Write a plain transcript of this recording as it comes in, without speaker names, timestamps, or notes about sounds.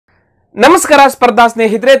ನಮಸ್ಕಾರ ಸ್ಪರ್ಧಾ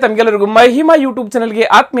ಸ್ನೇಹಿತರೆ, ತಮಗೆಲ್ಲರಿಗೂ ಮಹಿಮಾ ಯೂಟ್ಯೂಬ್ ಚಾನೆಲ್ಗೆ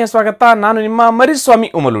ಆತ್ಮೀಯ ಸ್ವಾಗತ. ನಾನು ನಿಮ್ಮ ಮರಿಸ್ವಾಮಿ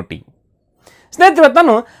ಉಮಲೂಟಿ. ಸ್ನೇಹಿತರೆ,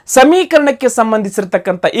 ನಾನು ಸಮೀಕರಣಕ್ಕೆ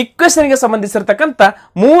ಸಂಬಂಧಿಸಿರ್ತಕ್ಕಂಥ ಇಕ್ವೇಷನ್ಗೆ ಸಂಬಂಧಿಸಿರ್ತಕ್ಕಂಥ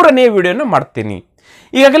ಮೂರನೇ ವಿಡಿಯೋನ ಮಾಡ್ತೀನಿ.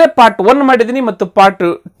 ಈಗಾಗಲೇ ಪಾರ್ಟ್ 1 ಮಾಡಿದ್ದೀನಿ ಮತ್ತು ಪಾರ್ಟ್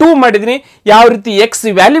 2 ಮಾಡಿದ್ದೀನಿ. ಯಾವ ರೀತಿ ಎಕ್ಸ್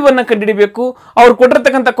ವ್ಯಾಲ್ಯೂವನ್ನು ಕಂಡುಹಿಡಿಯಬೇಕು, ಅವ್ರು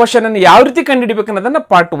ಕೊಟ್ಟಿರ್ತಕ್ಕಂಥ ಕ್ವಶನ್ ಅನ್ನು ಯಾವ ರೀತಿ ಕಂಡುಹಿಡಿಯಬೇಕು ಅನ್ನೋದನ್ನ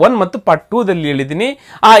ಪಾರ್ಟ್ 1 ಮತ್ತು ಪಾರ್ಟ್ 2 ದಲ್ಲಿ ಹೇಳಿದ್ದೀನಿ.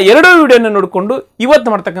 ಆ ಎರಡೂ ವಿಡಿಯೋನ ನೋಡಿಕೊಂಡು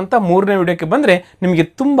ಇವತ್ತು ಮಾಡ್ತಕ್ಕಂಥ ಮೂರನೇ ವಿಡಿಯೋಕ್ಕೆ ಬಂದರೆ ನಿಮಗೆ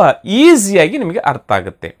ತುಂಬಾ ಈಸಿಯಾಗಿ ನಿಮಗೆ ಅರ್ಥ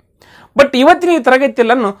ಆಗುತ್ತೆ. ಬಟ್ ಇವತ್ತಿನ ಈ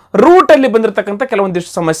ತರಗತಿಯನ್ನು ರೂಟ್ ಅಲ್ಲಿ ಬಂದಿರತಕ್ಕಂಥ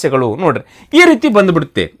ಕೆಲವೊಂದಿಷ್ಟು ಸಮಸ್ಯೆಗಳು ನೋಡ್ರಿ ಈ ರೀತಿ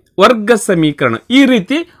ಬಂದ್ಬಿಡುತ್ತೆ. ವರ್ಗ ಸಮೀಕರಣ ಈ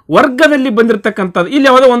ರೀತಿ ವರ್ಗದಲ್ಲಿ ಬಂದಿರತಕ್ಕಂಥದ್ದು, ಇಲ್ಲಿ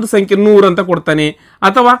ಯಾವುದೋ ಒಂದು ಸಂಖ್ಯೆ 100 ಅಂತ ಕೊಡ್ತಾನೆ,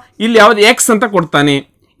 ಅಥವಾ ಇಲ್ಲಿ ಯಾವ್ದು ಎಕ್ಸ್ ಅಂತ ಕೊಡ್ತಾನೆ,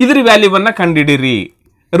 ಇದ್ರ ವ್ಯಾಲ್ಯೂವನ್ನ ಕಂಡುಹಿಡಿಯಿರಿ.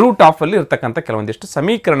 ರೂಟ್ ಆಫ್ ಅಲ್ಲಿ ಇರ್ತಕ್ಕಂಥ ಕೆಲವೊಂದಿಷ್ಟು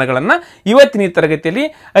ಸಮೀಕರಣಗಳನ್ನ ಇವತ್ತಿನ ಈ ತರಗತಿಯಲ್ಲಿ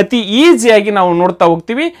ಅತಿ ಈಸಿಯಾಗಿ ನಾವು ನೋಡ್ತಾ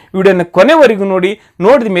ಹೋಗ್ತೀವಿ. ವಿಡಿಯೋನ ಕೊನೆವರೆಗೂ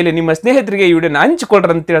ನೋಡಿದ ಮೇಲೆ ನಿಮ್ಮ ಸ್ನೇಹಿತರಿಗೆ ಈ ವಿಡಿಯೋನ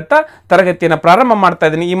ಹಂಚಿಕೊಳ್ಳ್ರಿ ಅಂತ ಹೇಳ್ತಾ ತರಗತಿಯನ್ನು ಪ್ರಾರಂಭ ಮಾಡ್ತಾ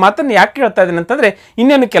ಇದ್ದೀನಿ. ಈ ಮಾತನ್ನು ಯಾಕೆ ಹೇಳ್ತಾ ಇದ್ದೀನಿ ಅಂತಂದ್ರೆ,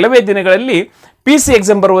 ಇನ್ನೇನು ಕೆಲವೇ ದಿನಗಳಲ್ಲಿ PC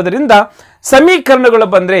ಎಕ್ಸಾಮ್ ಬರುವುದರಿಂದ ಸಮೀಕರಣಗಳು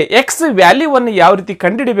ಬಂದರೆ ಎಕ್ಸ್ ವ್ಯಾಲ್ಯೂವನ್ನು ಯಾವ ರೀತಿ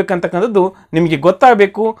ಕಂಡುಹಿಡಿಬೇಕಂತಕ್ಕಂಥದ್ದು ನಿಮಗೆ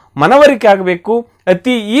ಗೊತ್ತಾಗಬೇಕು, ಮನವರಿಕೆ ಆಗಬೇಕು,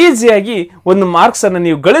 ಅತಿ ಈಸಿಯಾಗಿ ಒಂದು ಮಾರ್ಕ್ಸ್ ಅನ್ನು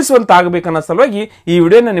ನೀವು ಗಳಿಸುವಂತ ಆಗಬೇಕನ್ನೋ ಸಲುವಾಗಿ ಈ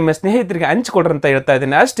ವಿಡಿಯೋನ ನಿಮ್ಮ ಸ್ನೇಹಿತರಿಗೆ ಹಂಚಿಕೊಡ್ರಿ ಅಂತ ಹೇಳ್ತಾ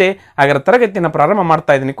ಇದ್ದೀನಿ ಅಷ್ಟೇ. ಹಾಗಾದ್ರೆ ತರಗತಿಯನ್ನು ಪ್ರಾರಂಭ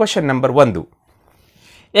ಮಾಡ್ತಾ ಇದ್ದೀನಿ. Question number 1,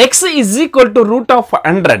 X is equal to root of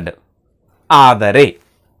 100 ಆದರೆ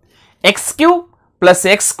x³ plus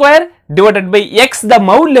x² divided by X the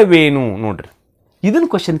ಮೌಲ್ಯವೇನು? ನೋಡ್ರಿ, ಇದನ್ನ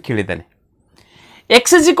question ಕೇಳಿದ್ದಾನೆ.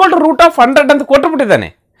 X is equal to root of 100 ಅಂತ ಕೊಟ್ಟುಬಿಟ್ಟಿದ್ದಾನೆ.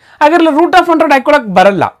 ಹಾಗಾದ್ರೆ ರೂಟ್ ಆಫ್ 100 ಹಾಕೊಳ್ಳಕ್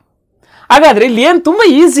ಬರಲ್ಲ. ಹಾಗಾದ್ರೆ ಇಲ್ಲಿ ಏನು ತುಂಬಾ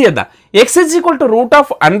ಈಸಿ ಅದ. X is equal to root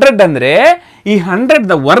of 100 ಅಂದ್ರೆ ಈ 100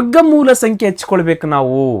 ದ ವರ್ಗಮೂಲ ಸಂಖ್ಯೆ ಹಚ್ಕೊಳ್ಬೇಕು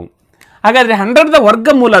ನಾವು. ಹಾಗಾದ್ರೆ 100 ದ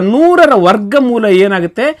ವರ್ಗಮೂಲ 100ರ ವರ್ಗಮೂಲ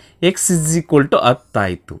ಏನಾಗುತ್ತೆ? ಎಕ್ಸ್ ಇಸ್ ಈಕ್ವಲ್ ಟು 10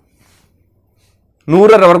 ಆಯ್ತು.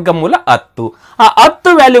 100ರ ವರ್ಗಮೂಲ 10. ಆ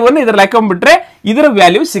 10 ವ್ಯಾಲ್ಯೂವನ್ನು ಇದರಲ್ಲಿ ಹಾಕೊಂಡ್ಬಿಟ್ರೆ ಇದರ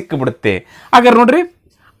ವ್ಯಾಲ್ಯೂ ಸಿಕ್ಕಿಬಿಡುತ್ತೆ. ಹಾಗಾದ್ರೆ ನೋಡ್ರಿ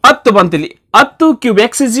 10 ಬಂತಿಲ್ಲಿ, 10 cube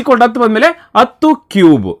X is equal to 10 ಬಂದ್ಮೇಲೆ 10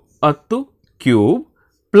 cube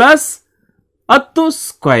plus 10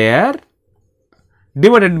 square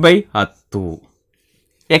divided by 10.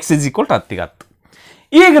 X is equal to 10.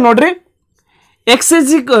 ಈಗ ನೋಡ್ರಿ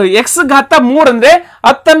ಎಕ್ಸ್ ಘಾತ 3 ಅಂದ್ರೆ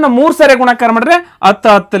 10 3 ಸಾರಿ ಗುಣಾಕಾರ ಮಾಡಿದ್ರೆ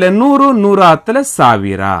 10 10 100 100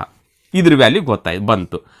 1000 ಇದ್ರ ವ್ಯಾಲ್ಯೂ ಗೊತ್ತಾಯ್ತು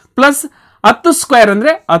ಬಂತು. ಪ್ಲಸ್ 10 ಸ್ಕ್ವಯರ್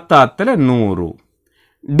ಅಂದ್ರೆ 10 10 100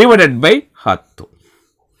 ಡಿವೈಡೆಡ್ ಬೈ 10.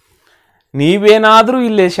 ನೀವೇನಾದ್ರೂ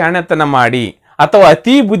ಇಲ್ಲೇ ಶಾಣೆತನ ಮಾಡಿ ಅಥವಾ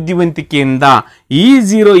ಅತಿ ಬುದ್ಧಿವಂತಿಕೆಯಿಂದ ಈ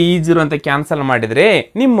ಜೀರೋ ಅಂತ ಕ್ಯಾನ್ಸಲ್ ಮಾಡಿದ್ರೆ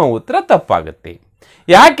ನಿಮ್ಮ ಉತ್ತರ ತಪ್ಪಾಗುತ್ತೆ.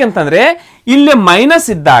 ಯಾಕೆಂತಂದ್ರೆ ಇಲ್ಲಿ ಮೈನಸ್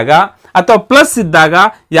ಇದ್ದಾಗ ಅಥವಾ ಪ್ಲಸ್ ಇದ್ದಾಗ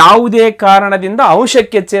ಯಾವುದೇ ಕಾರಣದಿಂದ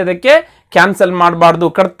ಅಂಶಕ್ಕೆ ಛೇದಕ್ಕೆ ಕ್ಯಾನ್ಸಲ್ ಮಾಡಬಾರ್ದು,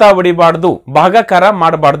 ಕಡ್ತ ಹೊಡಿಬಾರ್ದು, ಭಾಗಾಕಾರ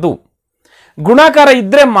ಮಾಡಬಾರ್ದು. ಗುಣಾಕಾರ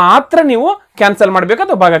ಇದ್ರೆ ಮಾತ್ರ ನೀವು ಕ್ಯಾನ್ಸಲ್ ಮಾಡಬೇಕು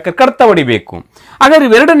ಅಥವಾ ಭಾಗಾಕಾರ ಕಡ್ತ ಹೊಡಿಬೇಕು. ಹಾಗಾದ್ರೆ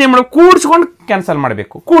ಇವೆರಡನ್ನ ಏನು ಮಾಡಬೇಕು? ಕೂಡಿಸ್ಕೊಂಡು ಕ್ಯಾನ್ಸಲ್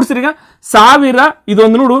ಮಾಡಬೇಕು. ಕೂಡಿಸ್ರಿ, ಈಗ 1000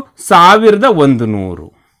 ಇದೊಂದು ನೋಡು 1100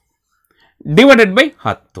 ಡಿವೈಡೆಡ್ ಬೈ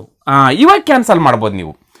 10. ಇವಾಗ ಕ್ಯಾನ್ಸಲ್ ಮಾಡ್ಬೋದು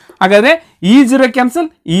ನೀವು. ಹಾಗಾದ್ರೆ ಈ ಜೀರೋ ಕ್ಯಾನ್ಸಲ್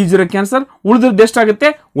ಉಳಿದ್ರದ್ದು ಎಷ್ಟಾಗುತ್ತೆ?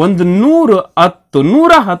 110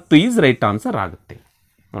 110 ಈಸ್ ರೈಟ್ ಆನ್ಸರ್ ಆಗುತ್ತೆ.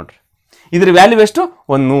 ನೋಡ್ರಿ ಇದ್ರ ವ್ಯಾಲ್ಯೂ ಎಷ್ಟು?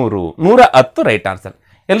 100 110 ರೈಟ್ ಆನ್ಸರ್.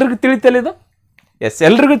 ಎಲ್ರಿಗೂ ತಿಳಿತಲ್ಲ ಇದು? ಎಸ್,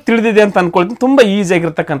 ಎಲ್ರಿಗೂ ತಿಳಿದಿದೆ ಅಂತ ಅನ್ಕೊಳ್ತೀನಿ. ತುಂಬಾ ಈಸಿ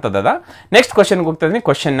ಆಗಿರ್ತಕ್ಕಂಥದ್ದು. ನೆಕ್ಸ್ಟ್ ಕ್ವಶನ್ಗೆ ಹೋಗ್ತಾ ಇದ್ದೀನಿ.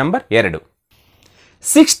 Question number 2,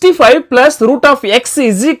 65 plus root of X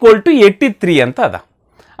is equal to 83 ಅಂತ ಅದ.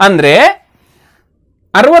 ಅಂದ್ರೆ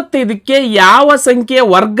 65ಕ್ಕೆ ಯಾವ ಸಂಖ್ಯೆಯ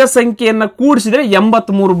ವರ್ಗ ಸಂಖ್ಯೆಯನ್ನ ಕೂಡಿಸಿದ್ರೆ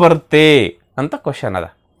 83 ಬರುತ್ತೆ ಅಂತ ಕ್ವಶನ್ ಅದ.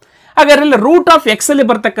 ಹಾಗಾದ್ರೆ ಇಲ್ಲಿ ರೂಟ್ ಆಫ್ ಎಕ್ಸ್ ಅಲ್ಲಿ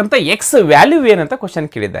ಬರ್ತಕ್ಕಂಥ ಎಕ್ಸ್ ವ್ಯಾಲ್ಯೂ ಏನಂತ ಕ್ವಶನ್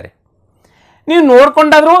ಕೇಳಿದ್ದಾರೆ. ನೀವು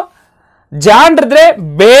ನೋಡ್ಕೊಂಡಾದ್ರೂ ಜಾಣ್ರಿದ್ರೆ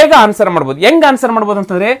ಬೇಗ ಆನ್ಸರ್ ಮಾಡ್ಬೋದು. ಹೆಂಗ್ ಆನ್ಸರ್ ಮಾಡ್ಬೋದು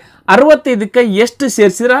ಅಂತಂದ್ರೆ 65ಕ್ಕೆ ಎಷ್ಟು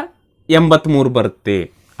ಸೇರಿಸಿದ್ರೆ 83 ಬರುತ್ತೆ.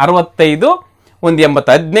 65 ಒಂದು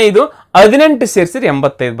 80 15 ಸೇರಿಸಿದ್ರೆ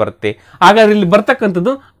 85 ಬರುತ್ತೆ. ಹಾಗಾದ್ರೆ ಇಲ್ಲಿ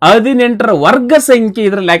ಬರ್ತಕ್ಕಂಥದ್ದು 18ರ ವರ್ಗ ಸಂಖ್ಯೆ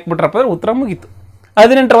ಇದ್ರಲ್ಲಿ ಹಾಕ್ಬಿಟ್ರಪ್ಪ ಅಂದ್ರೆ ಉತ್ತರ ಮುಗೀತು.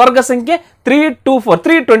 18ರ ವರ್ಗ ಸಂಖ್ಯೆ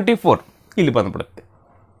 324 ಇಲ್ಲಿ ಬಂದ್ಬಿಡುತ್ತೆ.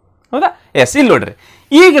 ಹೌದಾ? ಎಸ್, ಇಲ್ಲಿ ನೋಡ್ರಿ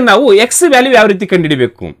ಈಗ ನಾವು ಎಕ್ಸ್ ವ್ಯಾಲ್ಯೂ ಯಾವ ರೀತಿ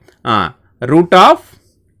ಕಂಡುಹಿಡಿಬೇಕು? Root of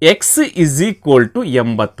X is equal to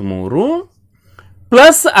 83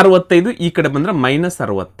 plus 65 ಈ ಕಡೆ ಬಂದ್ರೆ ಮೈನಸ್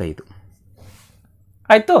 65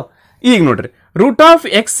 ಆಯ್ತು. ಈಗ ನೋಡ್ರಿ root of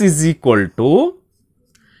X is equal to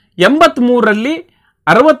 83ರಲ್ಲಿ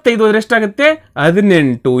 65 ಅಂದ್ರೆ ಎಷ್ಟಾಗುತ್ತೆ?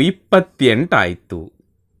 18 28 ಆಯ್ತು.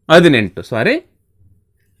 18 60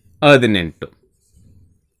 83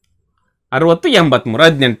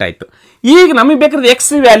 18 ಆಯ್ತು. ಈಗ ನಮಗೆ ಬೇಕಾದ್ರೆ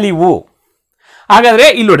ಎಕ್ಸ್ ವ್ಯಾಲ್ಯೂ. ಹಾಗಾದ್ರೆ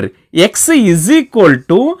ಇಲ್ಲಿ ನೋಡ್ರಿ ಎಕ್ಸ್ ಇಸ್ ಈಕ್ವಲ್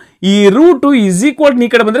ಟು ಈ ರೂಟ್ ಇಸ್ ಈಕ್ವಲ್ ಈ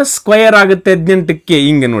ಕಡೆ ಬಂದ್ರೆ ಸ್ಕ್ವಯರ್ ಆಗುತ್ತೆ 18ಕ್ಕೆ.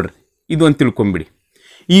 ಹಿಂಗೆ ನೋಡ್ರಿ ಇದು ಅಂತ ತಿಳ್ಕೊಂಬಿಡಿ.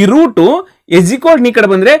 ಈ ರೂಟು ಇಸ್ ಈಕ್ವಲ್ ಈ ಕಡೆ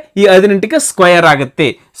ಬಂದ್ರೆ ಈ 18ಕ್ಕೆ ಸ್ಕ್ವಯರ್ ಆಗುತ್ತೆ,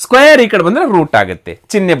 ಸ್ಕ್ವಯರ್ ಈ ಕಡೆ ಬಂದ್ರೆ ರೂಟ್ ಆಗುತ್ತೆ,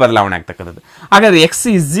 ಚಿಹ್ನೆ ಬದಲಾವಣೆ ಆಗ್ತಕ್ಕಂಥದ್ದು. ಹಾಗಾದ್ರೆ ಎಕ್ಸ್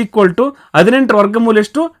ಇಸ್ ಈಕ್ವಲ್ ಟು 18ರ ವರ್ಗಮೂಲ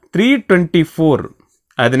ಎಷ್ಟು? 324.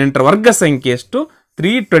 18ರ ವರ್ಗ ಸಂಖ್ಯೆ ಎಷ್ಟು?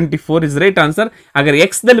 324 ಇಸ್ ರೈಟ್ ಆನ್ಸರ್. ಹಾಗಾದ್ರೆ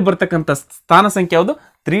ಎಕ್ಸ್ದಲ್ಲಿ ಬರ್ತಕ್ಕಂಥ ಸ್ಥಾನ ಸಂಖ್ಯೆ ಯಾವುದು?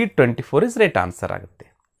 324 ಇಸ್ ರೈಟ್ ಆನ್ಸರ್ ಆಗುತ್ತೆ.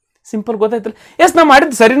 ಸಿಂಪಲ್ ಗೊತ್ತಾಯ್ತಲ್ಲ. ಎಸ್ ನಾ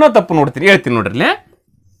ಮಾಡಿದ್ದು ಸರಿನೋ ತಪ್ಪು ನೋಡ್ತೀನಿ, ಹೇಳ್ತೀನಿ ನೋಡ್ರಿ.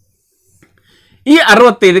 ಈ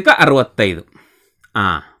 65ಕ್ಕೆ 65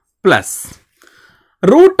 ಪ್ಲಸ್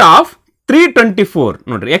ರೂಟ್ ಆಫ್ 324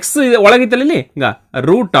 ನೋಡ್ರಿ, ಎಕ್ಸ್ ಒಳಗಿತ್ತಲ್ಲ ಇಲ್ಲಿ, ಈಗ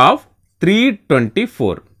root of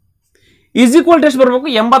 324 is equal to ಎಷ್ಟು ಬರಬೇಕು?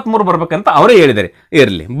 83 ಬರ್ಬೇಕಂತ ಅವರೇ ಹೇಳಿದ್ದಾರೆ.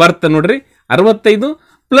 ಇರಲಿ ಬರ್ತ ನೋಡ್ರಿ, 65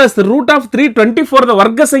 ಪ್ಲಸ್ ರೂಟ್ ಆಫ್ 324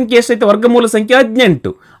 ವರ್ಗ ಸಂಖ್ಯೆ ಎಷ್ಟೈತೆ? ವರ್ಗಮೂಲ ಸಂಖ್ಯೆ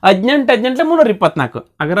 18. 18 324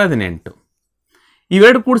 ಹಾಗಾದ್ರೆ 18.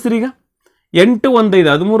 ಇವೆರಡು ಕೂಡಿಸ್ರಿ. ಈಗ 8 1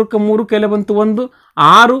 5 13ಕ್ಕೆ 3 ಕೈಲೆ ಬಂತು 1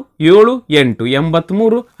 6 7 8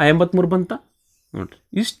 83. 83 ಬಂತ ನೋಡ್ರಿ.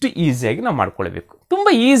 ಇಷ್ಟು ಈಸಿಯಾಗಿ ನಾವು ಮಾಡ್ಕೊಳ್ಬೇಕು. ತುಂಬ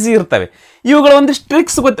ಈಸಿ ಇರ್ತವೆ ಇವುಗಳ ಒಂದಿಷ್ಟು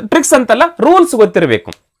ಟ್ರಿಕ್ಸ್ ಅಂತಲ್ಲ, ರೂಲ್ಸ್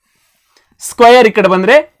ಗೊತ್ತಿರಬೇಕು. ಸ್ಕ್ವಯರ್ ಈ ಕಡೆ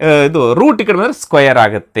ಬಂದರೆ ಇದು ರೂಟ್ ಈ ಕಡೆ ಬಂದರೆ ಸ್ಕ್ವಯರ್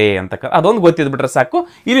ಆಗುತ್ತೆ ಅಂತ ಅದೊಂದು ಗೊತ್ತಿದ್ಬಿಟ್ರೆ ಸಾಕು.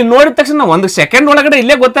 ಇಲ್ಲಿ ನೋಡಿದ ತಕ್ಷಣ 1 ಸೆಕೆಂಡ್ ಒಳಗಡೆ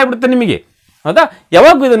ಇಲ್ಲೇ ಗೊತ್ತಾಗ್ಬಿಡುತ್ತೆ ನಿಮಗೆ. ಹೌದಾ?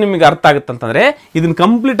 ಯಾವಾಗ ಇದು ನಿಮಗೆ ಅರ್ಥ ಆಗುತ್ತೆ ಅಂತಂದರೆ ಇದನ್ನು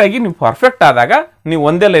ಕಂಪ್ಲೀಟ್ ಆಗಿ ನೀವು ಪರ್ಫೆಕ್ಟ್ ಆದಾಗ ನೀವು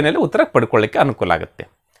ಒಂದೇ ಲೈನಲ್ಲಿ ಉತ್ತರ ಪಡ್ಕೊಳ್ಳಿಕ್ಕೆ ಅನುಕೂಲ ಆಗುತ್ತೆ.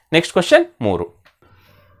 Next question 3.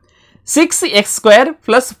 6x²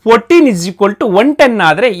 plus 14 is equal to 110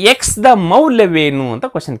 ಆದರೆ ಎಕ್ಸ್ ದ ಮೌಲ್ಯವೇನು ಅಂತ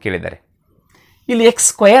ಕ್ವಶನ್ ಕೇಳಿದ್ದಾರೆ. ಇಲ್ಲಿ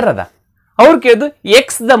x² ಅದ, ಅವ್ರು ಕೇಳಿದ್ದು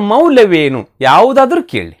ಎಕ್ಸ್ ದ ಮೌಲ್ಯವೇನು ಯಾವುದಾದ್ರೂ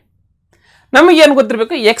ಕೇಳಿ. ನಮಗೇನು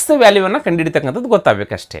ಗೊತ್ತಿರಬೇಕು? ಎಕ್ಸ್ ವ್ಯಾಲ್ಯೂವನ್ನು ಕಂಡುಹಿಡಿತಕ್ಕಂಥದ್ದು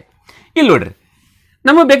ಗೊತ್ತಾಗಬೇಕಷ್ಟೇ. ಇಲ್ಲಿ ನೋಡ್ರಿ,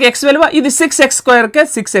 ನಮಗೆ ಬೇಕು ಎಕ್ಸ್ ವ್ಯಾಲ್ಯೂ. ಇದು 6x²ಗೆ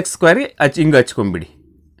 6x² ಹಿಂಗೆ ಹಚ್ಕೊಂಡ್ಬಿಡಿ.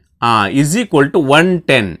 Is equal to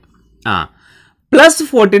 110 plus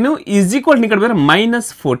 14 is equal to ಈ ಕಡೆ ಬೇರೆ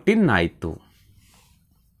 -14 ಆಯಿತು.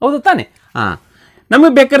 ಹೌದು ತಾನೆ?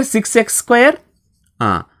 ನಮಗೆ ಬೇಕಾದ್ರೆ 6x²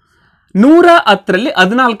 110ರಲ್ಲಿ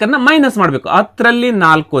 14 ಮೈನಸ್ ಮಾಡಬೇಕು. 10ರಲ್ಲಿ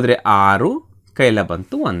 4 ಹೋದರೆ 6 ಕೈಲ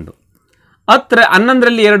ಬಂತು 1.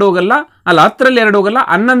 11ರಲ್ಲಿ 2 ಹೋಗಲ್ಲ, ಅಲ್ಲ 10ರಲ್ಲಿ 2 ಹೋಗಲ್ಲ,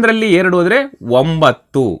 11ರಲ್ಲಿ 2 ಹೋದರೆ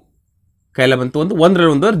 9 ಕೈಲ ಬಂತು 1.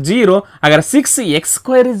 1ರಲ್ಲಿ 1 0. ಹಾಗಾದ್ರೆ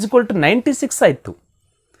 6x² ಇಸ್ ಈಕ್ವಲ್ ಟು 96 ಆಯಿತು.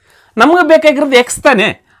 ನಮಗೆ ಬೇಕಾಗಿರೋದು ಎಕ್ಸ್ ತಾನೆ.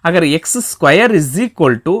 ಹಾಗಾದ್ರೆ x² ಇಸ್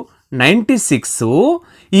ಈಕ್ವಲ್ ಟು 96.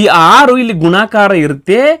 ಈ 6 ಇಲ್ಲಿ ಗುಣಾಕಾರ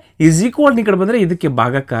ಇರುತ್ತೆ, ಇಸ್ ಈಕ್ವಲ್ ಈ ಕಡೆ ಬಂದರೆ ಇದಕ್ಕೆ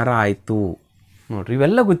ಭಾಗಾಕಾರ ಆಯಿತು ನೋಡ್ರಿ.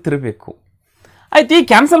 ಇವೆಲ್ಲ ಗೊತ್ತಿರಬೇಕು. ಆಯ್ತು, ಈಗ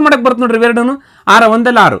ಕ್ಯಾನ್ಸಲ್ ಮಾಡಕ್ಕೆ ಬರುತ್ತೆ ನೋಡ್ರಿ ಇವೆರಡೂ. 6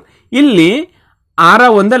 1 6 ಇಲ್ಲಿ 6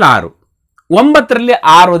 1 6 9ರಲ್ಲಿ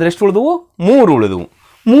 6 ಹೋದ್ರೆ ಎಷ್ಟು ಉಳಿದವು? 3 ಉಳಿದವು.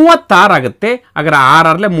 36 ಆಗುತ್ತೆ. ಹಾಗಾದ್ರೆ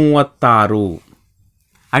 6 36.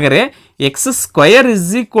 ಹಾಗಾದ್ರೆ x²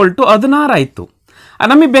 ಇಸ್ ಈಕ್ವಲ್ ಟು 16 ಆಯಿತು.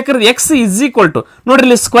 ನಮಗೆ ಬೇಕಾದ್ರೆ ಎಕ್ಸ್ ಇಸ್ ಈಕ್ವಲ್ ಟು ನೋಡ್ರಿ,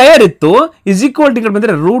 ಇಲ್ಲಿ ಸ್ಕ್ವಯರ್ ಇತ್ತು, ಇಸ್ ಈಕ್ವಲ್ ಟು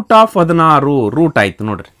ಬಂದರೆ ರೂಟ್ ಆಫ್ 16 ರೂಟ್ ಆಯಿತು.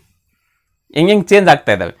 ನೋಡ್ರಿ ಹೆಂಗೆ ಚೇಂಜ್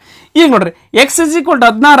ಆಗ್ತಾ ಇದ್ದಾವೆ. ಈಗ ನೋಡ್ರಿ, ಎಕ್ಸ್ ಇಸ್ ಈಕ್ವಲ್ ಟು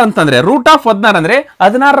 16 ಅಂತಂದ್ರೆ ರೂಟ್ ಆಫ್ 16 ಅಂದರೆ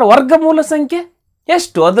 16ರ ವರ್ಗಮೂಲ ಸಂಖ್ಯೆ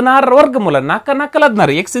ಎಷ್ಟು? 16ರ ವರ್ಗಮೂಲ 4 4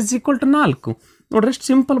 16. ಎಕ್ಸ್ ಇಸ್ ಈಕ್ವಲ್ ಟು 4 ನೋಡ್ರಿ, ಎಷ್ಟು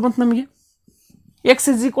ಸಿಂಪಲ್ ಬಂತು ನಮಗೆ. X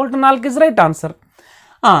is equal to 4 is right answer.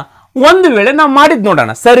 ಒಂದು ವೇಳೆ ನಾವು ಮಾಡಿದ್ದು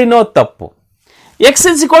ನೋಡೋಣ ಸರಿನೋ ತಪ್ಪು. ಎಕ್ಸ್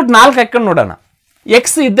ಇಸ್ ಈಕ್ವಲ್ ಟು 4 ಹಾಕೊಂಡು ನೋಡೋಣ.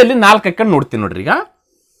 ಎಕ್ಸ್ ಇದ್ದಲ್ಲಿ 4 ಹಾಕೊಂಡು ನೋಡ್ತೀನಿ ನೋಡ್ರಿ. ಈಗ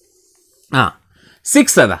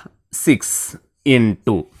 6 ಅದ, 6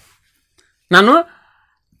 ಇಂಟು ನಾನು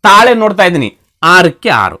ತಾಳೆ ನೋಡ್ತಾ ಇದ್ದೀನಿ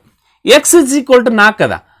 6ಕ್ಕೆ 6. ಎಕ್ಸ್ ಇಸ್ ಈಕ್ವಲ್ ಟು 4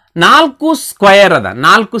 ಅದ, 4 ಸ್ಕ್ವಯರ್ ಅದ,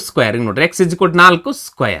 4 ಸ್ಕ್ವಯರ್ ನೋಡ್ರಿ. X is equal to 4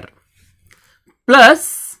 square plus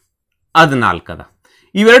 14 ಅದ.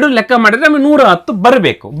 ಇವೆರಡು ಲೆಕ್ಕ ಮಾಡಿದ್ರೆ ನಮಗೆ 110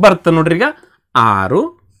 ಬರಬೇಕು. ಬರ್ತ ನೋಡ್ರಿ. ಈಗ 6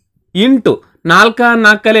 ಇಂಟು 4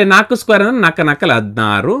 4 4 ಸ್ಕ್ವೇರ್ ಅಂದ್ರೆ 4 4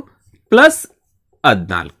 16 ಪ್ಲಸ್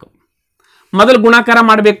 14. ಮೊದಲು ಗುಣಾಕಾರ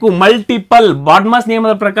ಮಾಡಬೇಕು, ಮಲ್ಟಿಪಲ್ ಬಾಡ್ಮಾಸ್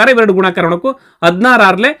ನಿಯಮದ ಪ್ರಕಾರ ಇವೆರಡು ಗುಣಾಕಾರ ಮಾಡಬೇಕು.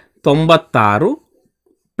 16 96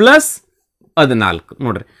 ಪ್ಲಸ್ 14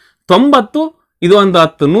 ನೋಡ್ರಿ 90. ಇದು ಒಂದು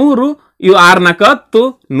 10 100, ಇವು 6 4 10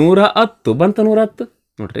 110 ಬಂತ 110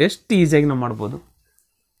 ನೋಡ್ರಿ. ಎಷ್ಟು ಈಸಿಯಾಗಿ ನಾವು ಮಾಡ್ಬೋದು.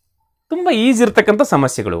 ತುಂಬ ಈಸಿ ಇರ್ತಕ್ಕಂಥ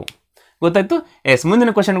ಸಮಸ್ಯೆಗಳು ಗೊತ್ತಾಯ್ತು. ಎಸ್,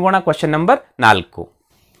 ಮುಂದಿನ ಕ್ವಶನ್ ಹೋಗೋಣ. Question number 4.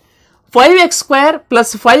 5x²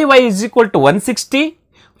 plus 5y is equal to 160,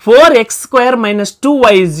 4x² minus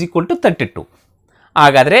 2y is equal to 32.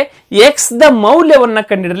 ಹಾಗಾದರೆ ಎಕ್ಸ್ ದ ಮೌಲ್ಯವನ್ನು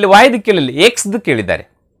ಕಂಡುಹಿಡಿಯಲಿ. ವಾಯ್ದು ಕೇಳಲಿ, ಎಕ್ಸ್ದು ಕೇಳಿದ್ದಾರೆ.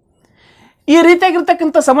 ಈ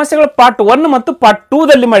ರೀತಿಯಾಗಿರ್ತಕ್ಕಂಥ ಸಮಸ್ಯೆಗಳು ಪಾರ್ಟ್ 1 ಮತ್ತು ಪಾರ್ಟ್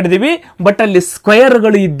 2ದಲ್ಲಿ ಮಾಡಿದ್ದೀವಿ. ಬಟ್ ಅಲ್ಲಿ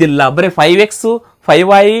ಸ್ಕ್ವೇರ್ಗಳು ಇದ್ದಿಲ್ಲ, ಬರೀ 5x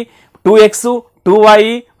 5y 2x 2y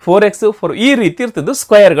 4x 4 ಈ ರೀತಿ ಇರ್ತಿದ್ದು,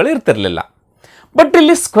 ಸ್ಕ್ವೇರ್ಗಳು ಇರ್ತಿರ್ಲಿಲ್ಲ. ಬಟ್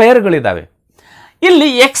ಇಲ್ಲಿ ಸ್ಕ್ವೇರ್ಗಳಿದ್ದಾವೆ. ಇಲ್ಲಿ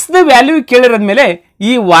ಎಕ್ಸ್ ದ ವ್ಯಾಲ್ಯೂ ಕೇಳಿರೋದ್ಮೇಲೆ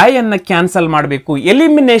ಈ y ಅನ್ನು ಕ್ಯಾನ್ಸಲ್ ಮಾಡಬೇಕು,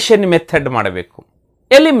 ಎಲಿಮಿನೇಷನ್ ಮೆಥಡ್ ಮಾಡಬೇಕು,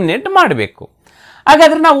 ಎಲಿಮಿನೇಟ್ ಮಾಡಬೇಕು.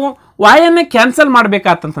 ಹಾಗಾದ್ರೆ ನಾವು y ಅನ್ನು ಕ್ಯಾನ್ಸಲ್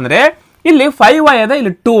ಮಾಡಬೇಕಾತಂತಂದ್ರೆ ಇಲ್ಲಿ 5y ಅದ,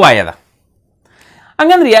 ಇಲ್ಲಿ 2y ಅದ.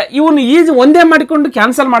 ಹಂಗಂದ್ರೆ ಇವನು ಈಜಿ ಒಂದೇ ಮಾಡಿಕೊಂಡು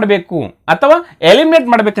ಕ್ಯಾನ್ಸಲ್ ಮಾಡಬೇಕು ಅಥವಾ ಎಲಿಮಿನೇಟ್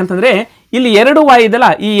ಮಾಡ್ಬೇಕಂತಂದ್ರೆ ಇಲ್ಲಿ 2y ಇದಲ್ಲ,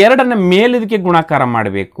 ಈ 2ಅನ್ನ ಮೇಲಿದಕ್ಕೆ ಗುಣಾಕಾರ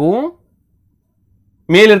ಮಾಡಬೇಕು,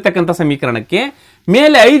 ಮೇಲಿರ್ತಕ್ಕಂಥ ಸಮೀಕರಣಕ್ಕೆ.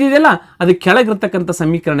 ಮೇಲೆ 5 ಇದೆಯಲ್ಲ, ಅದು ಕೆಳಗಿರ್ತಕ್ಕಂಥ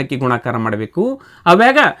ಸಮೀಕರಣಕ್ಕೆ ಗುಣಾಕಾರ ಮಾಡಬೇಕು.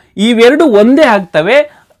 ಅವಾಗ ಇವೆರಡು ಒಂದೇ ಆಗ್ತವೆ,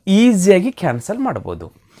 ಈಸಿಯಾಗಿ ಕ್ಯಾನ್ಸಲ್ ಮಾಡ್ಬೋದು.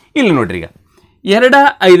 ಇಲ್ಲಿ ನೋಡ್ರಿ, ಈಗ 2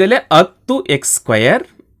 5 10x²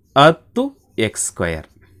 10 X square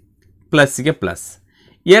ಪ್ಲಸ್ಗೆ plus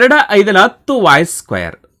 2 5 10 Y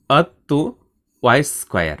square 10 Y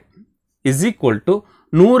square is equal to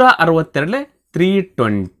 162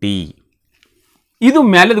 320. ಇದು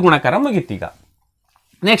ಮೇಲಿದ ಗುಣಾಕಾರ ಮುಗೀತೀಗ.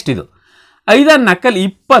 ನೆಕ್ಸ್ಟ್ ಇದು 5 ನಕಲ್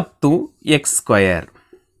 20 ಎಕ್ಸ್ ಸ್ಕ್ವಯರ್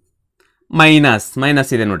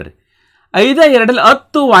ಮೈನಸ್ ಇದೆ ನೋಡ್ರಿ 5 2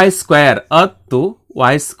 10 ವೈ ಸ್ಕ್ವಯರ್ 10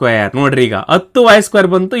 ವೈ ಸ್ಕ್ವಯರ್ ನೋಡ್ರಿ ಈಗ 10 ವೈ ಸ್ಕ್ವಯರ್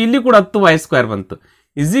ಬಂತು, ಇಲ್ಲಿ ಕೂಡ 10 ವೈ ಸ್ಕ್ವಯರ್ ಬಂತು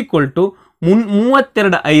ಇಸ್ ಈಕ್ವಲ್ ಟು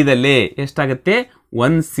 32 5 ಎಷ್ಟಾಗುತ್ತೆ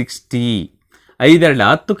 160. 5 2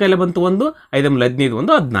 10 ಕೈಲೆ ಬಂತು 1, 5 15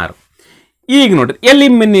 1 16. ಈಗ ನೋಡ್ರಿ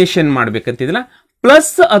elimination ಮಾಡ್ಬೇಕಂತಿದಿಲ್ಲ,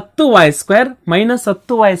 plus 10 Y square minus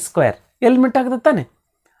 10 Y square ಎಲಿಮಿಟ್ ಆಗುತ್ತೆ ತಾನೆ.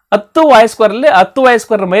 10 ವೈ ಸ್ಕ್ವಯರ್ ಅಲ್ಲಿ 10 ವೈ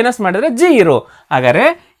ಸ್ಕ್ವಯರ್ ಮೈನಸ್ ಮಾಡಿದ್ರೆ 0. ಹಾಗಾದ್ರೆ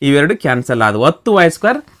ಇವೆರಡು ಕ್ಯಾನ್ಸಲ್ ಆದವು. 10 Y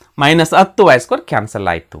square minus 10 Y square cancel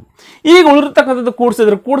ಆಯಿತು. ಈಗ ಉಳಿದಿರ್ತಕ್ಕಂಥದ್ದು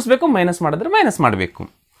ಕೂಡಿಸಿದ್ರೆ ಕೂಡಿಸ್ಬೇಕು, ಮೈನಸ್ ಮಾಡಿದ್ರೆ ಮೈನಸ್ ಮಾಡಬೇಕು.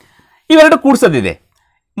 ಇವೆರಡು ಕೂಡಿಸೋದಿದೆ.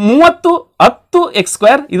 30 10 ಎಕ್ಸ್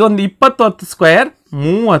ಸ್ಕ್ವಯರ್, ಇದೊಂದು 20 10 ಸ್ಕ್ವಯರ್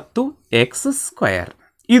 30 ಎಕ್ಸ್ ಸ್ಕ್ವಯರ್.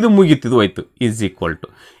 ಇದು ಮುಗೀತಿದು ಹೋಯ್ತು ಈಸ್ ಈಕ್ವಲ್ ಟು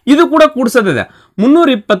ಇದು ಕೂಡ ಕೂಡಿಸೋದಿದೆ.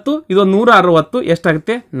 320 ಇದೊಂದು 160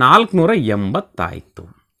 ಎಷ್ಟಾಗುತ್ತೆ 480 ಆಯಿತು.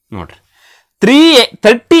 ನೋಡ್ರಿ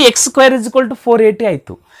 30 X square is equal to 480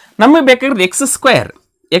 ಆಯಿತು. ನಮಗೆ ಬೇಕಾಗಿರೋದು X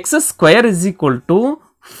square is equal to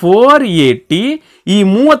 480. ಈ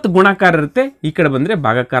 30 ಗುಣಾಕಾರ ಇರುತ್ತೆ, ಈ ಕಡೆ ಬಂದರೆ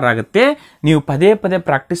ಭಾಗಾಕಾರ ಆಗುತ್ತೆ. ನೀವು ಪದೇ ಪದೇ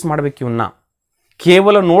ಪ್ರಾಕ್ಟೀಸ್ ಮಾಡಬೇಕು. ಇವನ್ನ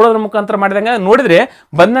ಕೇವಲ ನೋಡೋದ್ರ ಮುಖಾಂತರ ಮಾಡಿದಂಗೆ ನೋಡಿದ್ರೆ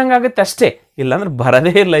ಬಂದಂಗೆ ಆಗುತ್ತೆ ಅಷ್ಟೇ, ಇಲ್ಲಾಂದ್ರೆ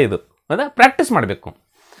ಬರದೇ ಇಲ್ಲ. ಇದು ಹೌದಾ, ಪ್ರಾಕ್ಟೀಸ್ ಮಾಡಬೇಕು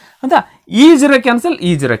ಹೌದಾ. ಈ 0 ಕ್ಯಾನ್ಸಲ್, ಈ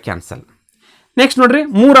 0 ಕ್ಯಾನ್ಸಲ್. ನೆಕ್ಸ್ಟ್ ನೋಡ್ರಿ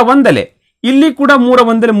 3 1 ಇಲ್ಲಿ ಕೂಡ 3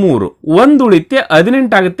 1 3 1 ಉಳಿತೆ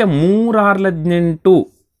 18 ಆಗುತ್ತೆ. 3 6 18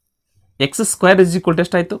 X square is equal to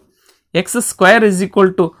ಎಷ್ಟಾಯಿತು X square is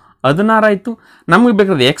equal to 16 ಆಯಿತು. ನಮಗೆ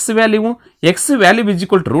ಬೇಕಾದ್ರೆ X value is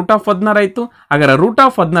equal to root of 16 ಆಯಿತು. ಹಾಗಾದ್ರೆ ರೂಟ್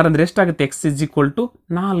ಆಫ್ 16 ಅಂದರೆ ಎಷ್ಟಾಗುತ್ತೆ ಎಕ್ಸ್ ಇಸ್ ಈಕ್ವಲ್ ಟು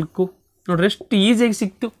 4. ನೋಡ್ರಿ ಎಷ್ಟು ಈಸಿಯಾಗಿ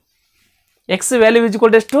ಸಿಕ್ತು. X value is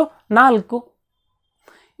equal to ಎಷ್ಟು 4.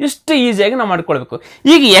 ಇಷ್ಟು ಈಸಿಯಾಗಿ ನಾವು ಮಾಡ್ಕೊಳ್ಬೇಕು.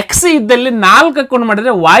 ಈಗ ಎಕ್ಸ್ ಇದ್ದಲ್ಲಿ 4 ಹಾಕೊಂಡು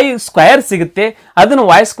ಮಾಡಿದ್ರೆ ವೈ ಸ್ಕ್ವಯರ್ ಸಿಗುತ್ತೆ. ಅದನ್ನು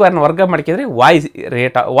ವೈ ಸ್ಕ್ವಯರ್ನ ವರ್ಗ ಮಾಡ್ಕಿದ್ರೆ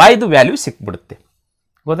ವೈದು ವ್ಯಾಲ್ಯೂ ಸಿಕ್ಬಿಡುತ್ತೆ.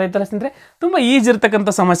 ಗೊತ್ತಾಯ್ತಲ್ಲ ಸ್ನೇಹಿತರೆ, ತುಂಬ ಈಜಿ ಇರ್ತಕ್ಕಂಥ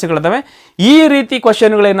ಸಮಸ್ಯೆಗಳಿದಾವೆ. ಈ ರೀತಿ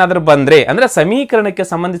ಕ್ವಶನ್ಗಳೇನಾದರೂ ಬಂದರೆ, ಅಂದರೆ ಸಮೀಕರಣಕ್ಕೆ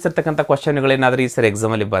ಸಂಬಂಧಿಸಿರ್ತಕ್ಕಂಥ ಕ್ವಶನ್ಗಳೇನಾದರೂ ಈ ಸರಿ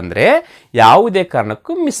ಎಕ್ಸಾಮಲ್ಲಿ ಬಂದರೆ ಯಾವುದೇ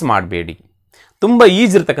ಕಾರಣಕ್ಕೂ ಮಿಸ್ ಮಾಡಬೇಡಿ. ತುಂಬ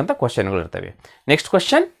ಈಜಿ ಇರ್ತಕ್ಕಂಥ ಕ್ವಶನ್ಗಳು ಇರ್ತವೆ. Next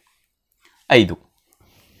question 5.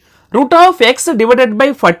 Root of X divided by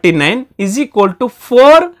 49 is equal to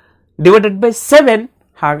 4 divided by 7.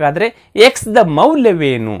 ಹಾಗಾದರೆ ಎಕ್ಸ್ ದ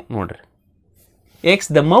ಮೌಲ್ಯವೇನು? ನೋಡ್ರಿ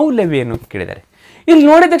ಎಕ್ಸ್ ದ ಮೌಲ್ಯವೇನು ಕೇಳಿದ್ದಾರೆ. ಇಲ್ಲಿ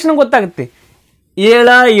ನೋಡಿದ ತಕ್ಷಣ ಗೊತ್ತಾಗುತ್ತೆ.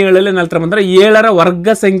 7 7 40 ಅಂದರೆ 7ರ ವರ್ಗ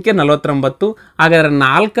ಸಂಖ್ಯೆ 49. ಹಾಗಾದ್ರೆ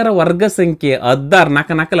 4ರ ವರ್ಗ ಸಂಖ್ಯೆ 16.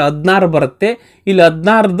 4 4 16 ಬರುತ್ತೆ. ಇಲ್ಲಿ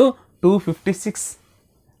 16ದು 256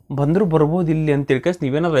 ಬಂದರೂ ಬರ್ಬೋದು ಇಲ್ಲಿ ಅಂತ ತಿಳ್ಕಸ್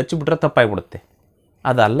ನೀವೇನಾದ್ರು ಹೆಚ್ಚಿಬಿಟ್ರೆ ತಪ್ಪಾಗಿಬಿಡುತ್ತೆ.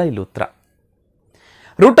 ಅದಲ್ಲ ಇಲ್ಲಿ ಉತ್ತರ.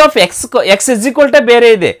 Root of X is equal to ಬೇರೆ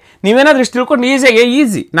ಇದೆ. ನೀವೇನಾದ್ರೂ ಇಷ್ಟು ತಿಳ್ಕೊಂಡು ಈಸಿ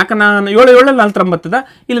 4 7 7 49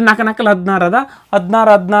 ಇಲ್ಲಿ 4 4 16 ಅದ.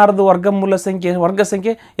 16 ವರ್ಗಮೂಲ ಸಂಖ್ಯೆ ವರ್ಗ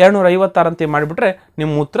ಸಂಖ್ಯೆ 256 ಅಂತ ಮಾಡಿಬಿಟ್ರೆ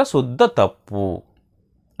ನಿಮ್ಮ ಉತ್ತರ ಶುದ್ಧ ತಪ್ಪು.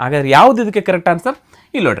 ಹಾಗಾದ್ರೆ ಯಾವ್ದು ಇದಕ್ಕೆ ಕರೆಕ್ಟ್ ಆನ್ಸರ್?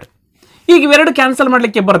 ಇಲ್ಲಿ ನೋಡ್ರಿ, ಈಗ ಇವೆರಡು ಕ್ಯಾನ್ಸಲ್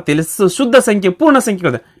ಮಾಡಲಿಕ್ಕೆ ಬರುತ್ತೆ. ಇಲ್ಲಿ ಶುದ್ಧ ಸಂಖ್ಯೆ ಪೂರ್ಣ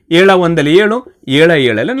ಸಂಖ್ಯೆಗಳು 7 1 7 7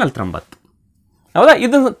 7 49 ಹೌದಾ.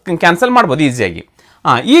 ಇದು ಕ್ಯಾನ್ಸಲ್ ಮಾಡ್ಬೋದು ಈಸಿಯಾಗಿ.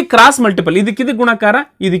 ಈ ಕ್ರಾಸ್ ಮಲ್ಟಿಪಲ್ ಇದಕ್ಕಿದು ಗುಣಾಕಾರ,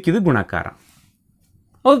 ಇದಕ್ಕಿದು ಗುಣಾಕಾರ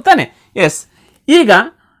ಹೌದು ತಾನೆ. ಎಸ್, ಈಗ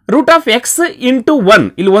ರೂಟ್ ಆಫ್ ಎಕ್ಸ್ ಇಂಟು 1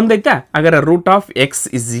 ಇಲ್ಲಿ 1 ಐತಾ. ಹಾಗಾದ್ರೆ root of X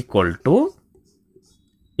is equal to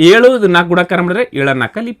 7 4 ಗುಣಾಕಾರ ಮಾಡಿದ್ರೆ 7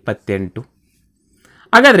 4 28.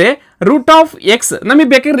 ಹಾಗಾದ್ರೆ ರೂಟ್ ಆಫ್ ಎಕ್ಸ್ ನಮಗೆ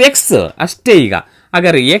ಬೇಕಾದ್ರೆ ಎಕ್ಸ್ ಅಷ್ಟೇ. ಈಗ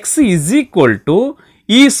ಹಾಗಾದ್ರೆ ಎಕ್ಸ್ ಇಸ್ ಈಕ್ವಲ್ ಟು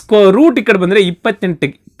ಈ ರೂಟ್ ಈ ಕಡೆ ಬಂದರೆ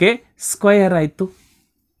 28ಕ್ಕೆ ಸ್ಕ್ವಯರ್ ಆಯಿತು.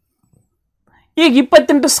 ಈಗ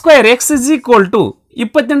 28 square X is equal to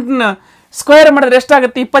 28ನ square ಮಾಡಿದ್ರೆ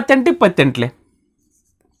ಎಷ್ಟಾಗುತ್ತೆ? 28 28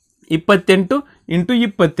 28 ಇಂಟು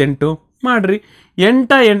 28 ಮಾಡ್ರಿ.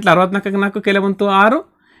 8 8 64 4 ಕೆಲ ಬಂತು 6.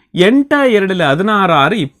 8 2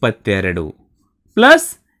 16 6 22 ಪ್ಲಸ್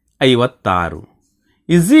 56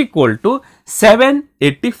 ಇಸ್ ಈಕ್ವಲ್ ಟು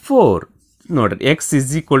 784. ನೋಡ್ರಿ ಎಕ್ಸ್ ಇಸ್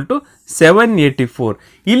ಈಕ್ವಲ್ ಟು 784.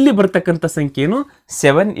 ಇಲ್ಲಿ ಬರ್ತಕ್ಕಂಥ ಸಂಖ್ಯೆನು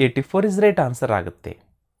 784 ಇಸ್ ರೈಟ್ ಆನ್ಸರ್ ಆಗುತ್ತೆ.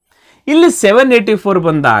 ಇಲ್ಲಿ 784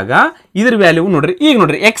 ಬಂದಾಗ ಇದ್ರ ವ್ಯಾಲ್ಯೂ ನೋಡ್ರಿ. ಈಗ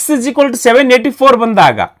ನೋಡ್ರಿ ಎಕ್ಸ್ ಇಸ್ ಈಕ್ವಲ್ ಟು 784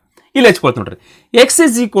 ಬಂದಾಗ ಇಲ್ಲಿ ಹಚ್ಕೊಳ್ತು ನೋಡ್ರಿ. X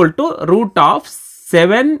is equal to root of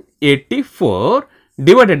 784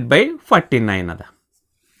 divided by 49 ಅದ.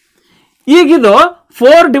 ಈಗಿದು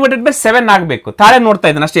 4 ಡಿವೈಡೆಡ್ ಬೈ 7 ಆಗಬೇಕು. ತಾಳೆ ನೋಡ್ತಾ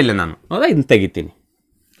ಇದ್ದೇನೆ ಅಷ್ಟೇ ಇಲ್ಲ ನಾನು. ಹೌದಾ, ಇದನ್ನ ತೆಗಿತೀನಿ.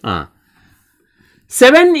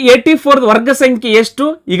 784 ವರ್ಗ ಸಂಖ್ಯೆ ಎಷ್ಟು?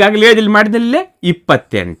 ಈಗಾಗಲೇ ಇಲ್ಲಿ ಮಾಡಿದಲ್ಲಿ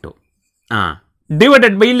 28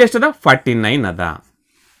 ಡಿವೈಡೆಡ್ ಬೈ ಇಲ್ಲಿ ಎಷ್ಟದ 49 ಅದ.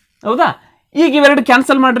 ಹೌದಾ, ಈಗ ಇವೆರಡು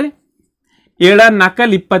ಕ್ಯಾನ್ಸಲ್ ಮಾಡ್ರಿ. 7 4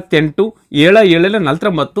 28, 7 7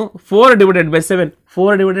 49, 4/7,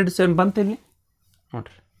 4/7 ಬಂತು ಇಲ್ಲಿ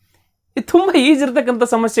ನೋಡ್ರಿ. ಇದು ತುಂಬ ಈಜಿ ಇರ್ತಕ್ಕಂಥ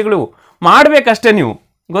ಸಮಸ್ಯೆಗಳು, ಮಾಡಬೇಕಷ್ಟೇ ನೀವು,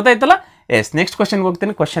 ಗೊತ್ತಾಯ್ತಲ್ಲ. ಎಸ್, ನೆಕ್ಸ್ಟ್ ಕ್ವಶನ್ಗೆ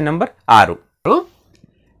ಹೋಗ್ತೀನಿ. Question number 6.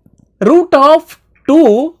 ರೂಟ್ ಆಫ್ 2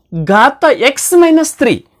 ಘಾತ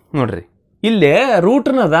x-3 ನೋಡ್ರಿ. ಇಲ್ಲೇ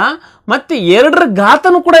ರೂಟ್ನದ ಮತ್ತೆ 2ರ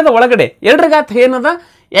ಘಾತನೂ ಕೂಡ ಇದೆ ಒಳಗಡೆ. 2ರ ಘಾತ ಏನದ?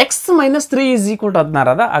 x-3 = 16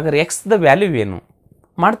 ಅದ. ಹಾಗಾದ್ರೆ x ದ ವ್ಯಾಲ್ಯೂ ಏನು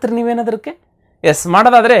ಮಾಡ್ತೀರಿ ನೀವೇನದಕ್ಕೆ? ಎಸ್,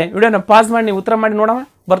 ಮಾಡೋದಾದ್ರೆ ವಿಡಿಯೋನ ಪಾಸ್ ಮಾಡಿ ನೀವು ಉತ್ತರ ಮಾಡಿ ನೋಡೋಣ,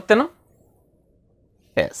 ಬರ್ತೇನೋ.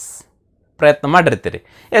 ಎಸ್, ಪ್ರಯತ್ನ ಮಾಡಿರ್ತೀರಿ.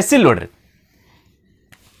 ಎಸ್, ಇಲ್ಲಿ ನೋಡ್ರಿ,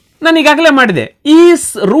 ನಾನು ಈಗಾಗಲೇ ಮಾಡಿದೆ. ಈ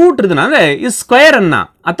ರೂಟ್ ಇದನ್ನ ಅಂದರೆ ಈ ಸ್ಕ್ವೇರನ್ನು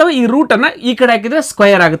ಅಥವಾ ಈ ರೂಟನ್ನು ಈ ಕಡೆ ಹಾಕಿದರೆ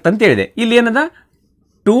ಸ್ಕ್ವೇರ್ ಆಗುತ್ತೆ ಅಂತ ಹೇಳಿದೆ. ಇಲ್ಲಿ ಏನದ?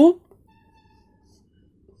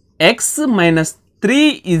 2x-3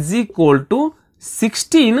 =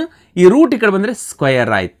 16. ಈ ರೂಟ್ ಈ ಕಡೆ ಬಂದರೆ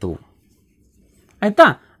ಸ್ಕ್ವೇರ್ ಆಯಿತು, ಆಯ್ತಾ?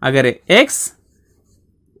 ಹಾಗಾದರೆ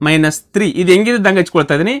x-3 ಇದು ಹೆಂಗಿದ್ದಂಗೆ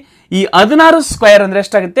ಹಚ್ಕೊಳ್ತಾ ಇದ್ದೀನಿ. ಈ 16 ಸ್ಕ್ವೇರ್ ಅಂದರೆ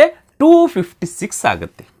ಎಷ್ಟಾಗುತ್ತೆ? 256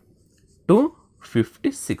 ಆಗುತ್ತೆ.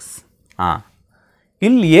 256. ಹಾಂ,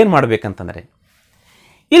 ಇಲ್ಲಿ ಏನು ಮಾಡಬೇಕಂತಂದರೆ,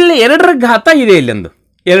 ಇಲ್ಲಿ 2ರ ಘಾತ ಇದೆ. ಇಲ್ಲೊಂದು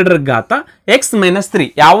 2ರ ಘಾತ x-3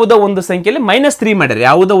 ಯಾವುದೋ ಒಂದು ಸಂಖ್ಯೆಯಲ್ಲಿ -3 ಮಾಡ್ಯಾರ.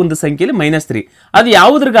 ಯಾವುದೋ ಒಂದು ಸಂಖ್ಯೆಯಲ್ಲಿ -3, ಅದು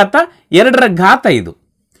ಯಾವುದ್ರ ಘಾತ? 2ರ ಘಾತ. ಇದು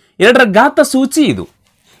 2ರ ಘಾತ ಸೂಚಿ.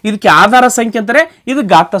 ಇದಕ್ಕೆ ಆಧಾರ ಸಂಖ್ಯೆ ಅಂತಾರೆ, ಇದು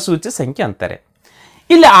ಘಾತ ಸೂಚಿ ಸಂಖ್ಯೆ ಅಂತಾರೆ.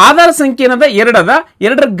 ಇಲ್ಲಿ ಆಧಾರ ಸಂಖ್ಯೆ ಏನದ? 2 ಅದ.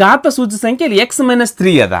 2ರ ಘಾತ ಸೂಚಿ ಸಂಖ್ಯೆ ಇಲ್ಲಿ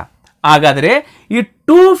x-3 ಅದ. ಹಾಗಾದರೆ ಈ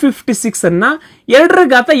 256 ಅನ್ನ 2ರ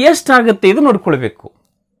ಘಾತ ಎಷ್ಟಾಗುತ್ತೆ ಇದು ನೋಡ್ಕೊಳ್ಬೇಕು.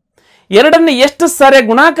 2ಅನ್ನು ಎಷ್ಟು ಸಾರಿ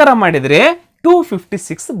ಗುಣಾಕಾರ ಮಾಡಿದರೆ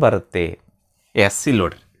 256 ಬರುತ್ತೆ. ಎಸ್, ಇಲ್ಲಿ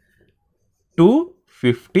ನೋಡ್ರಿ,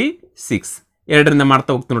 256 2ರಿಂದ ಮಾಡ್ತಾ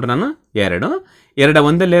ಹೋಗ್ತೀನಿ ನೋಡ್ರಿ ನಾನು. 2 2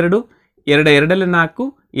 1 2, 2 2 4,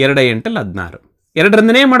 2 8 16.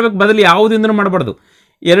 2ರಿಂದನೇ ಮಾಡ್ಬೇಕು, ಬದಲು ಯಾವುದಿಂದನೂ ಮಾಡಬಾರ್ದು.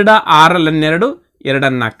 2 6 12, 2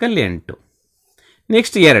 4 8.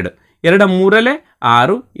 Next 2 2 3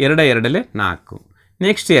 6, 2 2 4.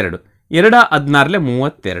 Next 2 2 16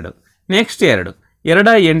 32. Next 2 2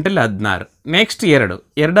 8 16. Next 2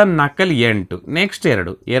 2 4 8. Next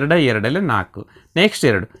 2 2 2 4. Next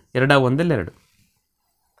 2 2 1 2.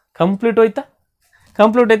 Complete ಹೋಯ್ತಾ?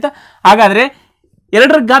 ಕಂಪ್ಲೀಟ್ ಆಯ್ತಾ? ಹಾಗಾದರೆ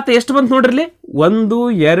 2ರ ಘಾತ ಎಷ್ಟು ಬಂತು ನೋಡ್ರಿ. 1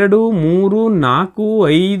 2 3 4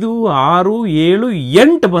 5 6 7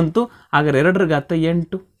 8 ಬಂತು. ಹಾಗಾದ್ರೆ 2ರ ಘಾತ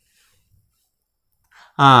 8.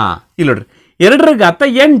 ಇಲ್ಲಿ ನೋಡ್ರಿ, 2ರ ಘಾತ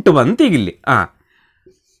 8 ಬಂತು. ಈಗ ಇಲ್ಲಿ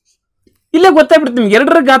ಇಲ್ಲೇ ಗೊತ್ತಾಗ್ಬಿಡ್ತು ನಿಮ್ಗೆ.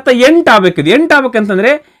 2ರ ಘಾತ 8 ಆಗ್ಬೇಕಿದೆ. 8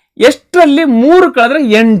 ಆಗ್ಬೇಕಂತಂದ್ರೆ ಎಷ್ಟರಲ್ಲಿ 3 ಕಳೆದ್ರೆ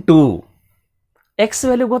 8. ಎಕ್ಸ್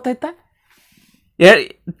ವ್ಯಾಲ್ಯೂ ಗೊತ್ತಾಯ್ತಾ?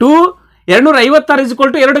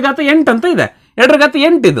 256 = 2 ಘಾತ 8 ಅಂತ ಇದೆ. 2ರ ಘಾತ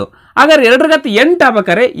 8 ಇದು. ಹಾಗಾದ್ರೆ 2ರ ಘಾತ 8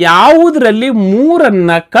 ಆಗ್ಬೇಕಾದ್ರೆ ಯಾವುದರಲ್ಲಿ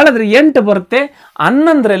 3ಅನ್ನ ಕಳೆದ್ರೆ 8 ಬರುತ್ತೆ?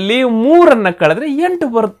 11ರಲ್ಲಿ 3ಅನ್ನ ಕಳೆದ್ರೆ 8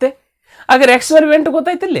 ಬರುತ್ತೆ. ಹಾಗಾದ್ರೆ ಎಕ್ಸ್ ವ್ಯಾಲ್ಯೂ 8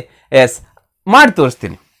 ಗೊತ್ತಾಯ್ತಿಲ್ಲಿ. ಎಸ್, ಮಾಡಿ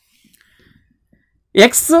ತೋರಿಸ್ತೀನಿ.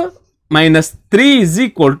 x-3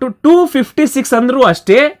 = 256 ಅಂದ್ರೂ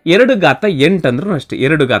ಅಷ್ಟೇ, 2 ಘಾತ 8 ಅಂದ್ರೂ ಅಷ್ಟೇ,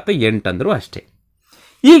 2 ಘಾತ 8 ಅಂದ್ರೂ ಅಷ್ಟೇ.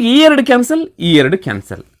 ಈಗ ಈ 2 ಕ್ಯಾನ್ಸಲ್, ಈ 2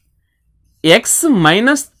 ಕ್ಯಾನ್ಸಲ್.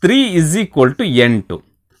 x-3 = 8.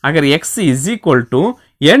 ಹಾಗಾದ್ರೆ x =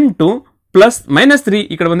 8 ಪ್ಲಸ್ -3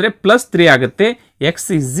 ಈ ಕಡೆ ಬಂದರೆ +3 ಆಗುತ್ತೆ. x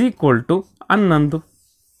 = 11.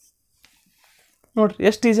 ನೋಡ್ರಿ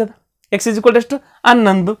ಎಷ್ಟು ಈಜಿ ಅದ. x = ಎಷ್ಟು?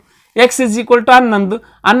 11. x = 11.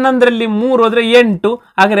 11ರಲ್ಲಿ 3 ಹೋದ್ರೆ 8.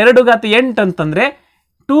 ಹಾಗಾದ್ರೆ 2 ಘಾತ 8 ಅಂತಂದ್ರೆ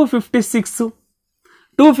 256.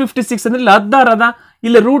 256 ಅಂದ್ರೆ ಇಲ್ಲಿ 16 ಅದ.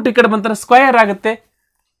 ಇಲ್ಲಿ ರೂಟ್ ಈ ಕಡೆ ಬಂತಾರೆ ಸ್ಕ್ವೇರ್ ಆಗುತ್ತೆ.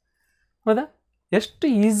 ಹೌದಾ? ಎಷ್ಟು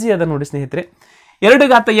ಈಸಿ ಅದ ನೋಡಿ ಸ್ನೇಹಿತರೆ. 2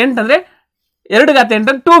 ಘಾತ 8 ಅಂದ್ರೆ 2 ಘಾತ 8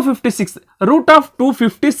 ಅಂದ್ರೆ 256. ರೂಟ್ ಆಫ್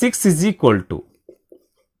 256 =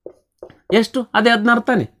 ಎಷ್ಟು? ಅದೇ 16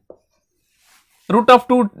 ತಾನೆ. ರೂಟ್ ಆಫ್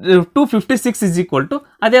 256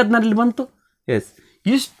 ಅದೇ 16 ಬಂತು. ಎಸ್,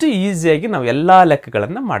 ಇಷ್ಟು ಈಸಿಯಾಗಿ ನಾವು ಎಲ್ಲ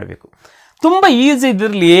ಲೆಕ್ಕಗಳನ್ನು ಮಾಡಬೇಕು. ತುಂಬ ಈಸಿ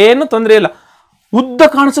ಇದ್ರಲ್ಲಿ ಏನು ತೊಂದರೆ ಇಲ್ಲ. ಉದ್ದ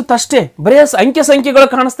ಕಾಣಿಸುತ್ತೆ ಅಷ್ಟೇ, ಬರೀ ಅಂಕೆ ಸಂಖ್ಯೆಗಳು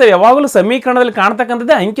ಕಾಣಿಸ್ತೇವೆ. ಯಾವಾಗಲೂ ಸಮೀಕರಣದಲ್ಲಿ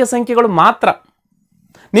ಕಾಣ್ತಕ್ಕಂಥದ್ದೇ ಅಂಕೆ ಸಂಖ್ಯೆಗಳು ಮಾತ್ರ.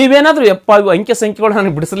 ನೀವೇನಾದರೂ ಅಂಕೆ ಸಂಖ್ಯೆಗಳು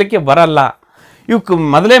ನನಗೆ ಬಿಡಿಸಲಿಕ್ಕೆ ಬರಲ್ಲ, ಇವಕ್ಕೆ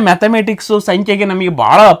ಮೊದಲೇ ಮ್ಯಾಥಮೆಟಿಕ್ಸು ಸಂಖ್ಯೆಗೆ ನಮಗೆ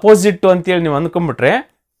ಭಾಳ ಅಪೋಸಿಟ್ಟು ಅಂತೇಳಿ ನೀವು ಅಂದ್ಕೊಂಡ್ಬಿಟ್ರೆ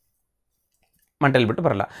ಮಂಟಲ್ಲಿ ಬಿಟ್ಟು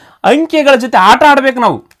ಬರಲ್ಲ. ಅಂಕೆಗಳ ಜೊತೆ ಆಟ ಆಡಬೇಕು.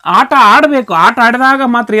 ನಾವು ಆಟ ಆಡಬೇಕು. ಆಟ ಆಡಿದಾಗ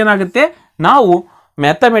ಮಾತ್ರ ಏನಾಗುತ್ತೆ, ನಾವು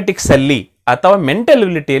ಮ್ಯಾಥಮೆಟಿಕ್ಸಲ್ಲಿ ಅಥವಾ ಮೆಂಟಲ್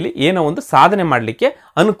ಎಬಿಲಿಟಿಯಲ್ಲಿ ಏನೋ ಒಂದು ಸಾಧನೆ ಮಾಡಲಿಕ್ಕೆ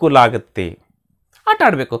ಅನುಕೂಲ ಆಗುತ್ತೆ. ಆಟ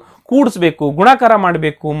ಆಡಬೇಕು, ಕೂಡಿಸ್ಬೇಕು, ಗುಣಾಕಾರ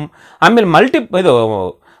ಮಾಡಬೇಕು, ಆಮೇಲೆ ಇದು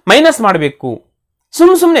ಮೈನಸ್ ಮಾಡಬೇಕು.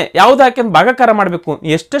 ಸುಮ್ಮನೆ ಯಾವ್ದು ಹಾಕಿ ಭಾಗಾಕಾರ ಮಾಡಬೇಕು.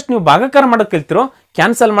 ಎಷ್ಟೆಷ್ಟು ನೀವು ಭಾಗಾಕಾರ ಮಾಡೋಕೆ ಕಲ್ತಿರೋ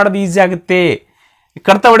ಕ್ಯಾನ್ಸಲ್ ಮಾಡೋದು ಈಸಿ ಆಗುತ್ತೆ,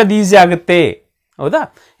 ಕಡ್ತ ಹೊಡೆದು ಈಸಿ ಆಗುತ್ತೆ. ಹೌದಾ?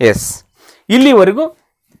 ಎಸ್, ಇಲ್ಲಿವರೆಗೂ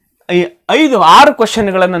 5-6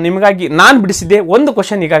 ಕ್ವಶನ್ಗಳನ್ನು ನಿಮಗಾಗಿ ನಾನು ಬಿಡಿಸಿದ್ದೆ. ಒಂದು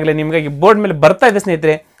ಕ್ವಶನ್ ಈಗಾಗಲೇ ನಿಮಗಾಗಿ ಬೋರ್ಡ್ ಮೇಲೆ ಬರ್ತಾ ಇದೆ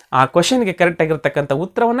ಸ್ನೇಹಿತರೆ, ಆ ಕ್ವಶನ್ಗೆ ಕರೆಕ್ಟ್ ಆಗಿರ್ತಕ್ಕಂಥ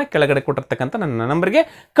ಉತ್ತರವನ್ನು ಕೆಳಗಡೆ ಕೊಟ್ಟಿರ್ತಕ್ಕಂಥ ನನ್ನ ನಂಬರ್ಗೆ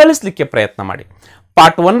ಕಳಿಸ್ಲಿಕ್ಕೆ ಪ್ರಯತ್ನ ಮಾಡಿ.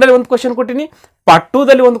 ಪಾರ್ಟ್ 1ರಲ್ಲಿ ಒಂದು ಕ್ವಶನ್ ಕೊಟ್ಟಿನಿ, ಪಾರ್ಟ್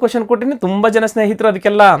 2ದಲ್ಲಿ ಒಂದು ಕ್ವಶನ್ ಕೊಟ್ಟಿನಿ. ತುಂಬ ಜನ ಸ್ನೇಹಿತರು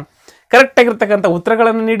ಅದಕ್ಕೆಲ್ಲ ಕರೆಕ್ಟ್ ಆಗಿರ್ತಕ್ಕಂಥ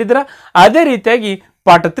ಉತ್ತರಗಳನ್ನು ನೀಡಿದ್ರ. ಅದೇ ರೀತಿಯಾಗಿ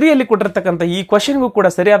ಪಾರ್ಟ್ 3ಯಲ್ಲಿ ಕೊಟ್ಟಿರ್ತಕ್ಕಂಥ ಈ ಕ್ವಶನ್ಗೂ ಕೂಡ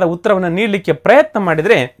ಸರಿಯಾದ ಉತ್ತರವನ್ನು ನೀಡಲಿಕ್ಕೆ ಪ್ರಯತ್ನ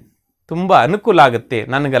ಮಾಡಿದರೆ ತುಂಬ ಅನುಕೂಲ ಆಗುತ್ತೆ,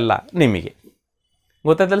 ನನಗಲ್ಲ ನಿಮಗೆ.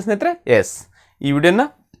 ಗೊತ್ತಾಯ್ತಲ್ಲ ಸ್ನೇಹಿತರೆ? ಎಸ್, ಈ ವಿಡಿಯೋನ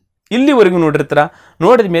ಇಲ್ಲಿವರೆಗೂ ನೋಡಿರ್ತೀರ.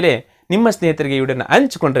 ನೋಡಿದ ಮೇಲೆ ನಿಮ್ಮ ಸ್ನೇಹಿತರಿಗೆ ಈ ವಿಡಿಯೋನ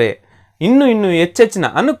ಹಂಚಿಕೊಂಡ್ರೆ ಇನ್ನೂ ಹೆಚ್ಚೆಚ್ಚಿನ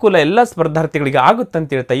ಅನುಕೂಲ ಎಲ್ಲ ಸ್ಪರ್ಧಾರ್ಥಿಗಳಿಗೆ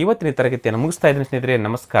ಆಗುತ್ತಂತ ಹೇಳ್ತಾ ಇವತ್ತಿನ ತರಗತಿಯನ್ನು ಮುಗಿಸ್ತಾ ಇದ್ದೀನಿ ಸ್ನೇಹಿತರೆ.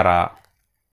 ನಮಸ್ಕಾರ.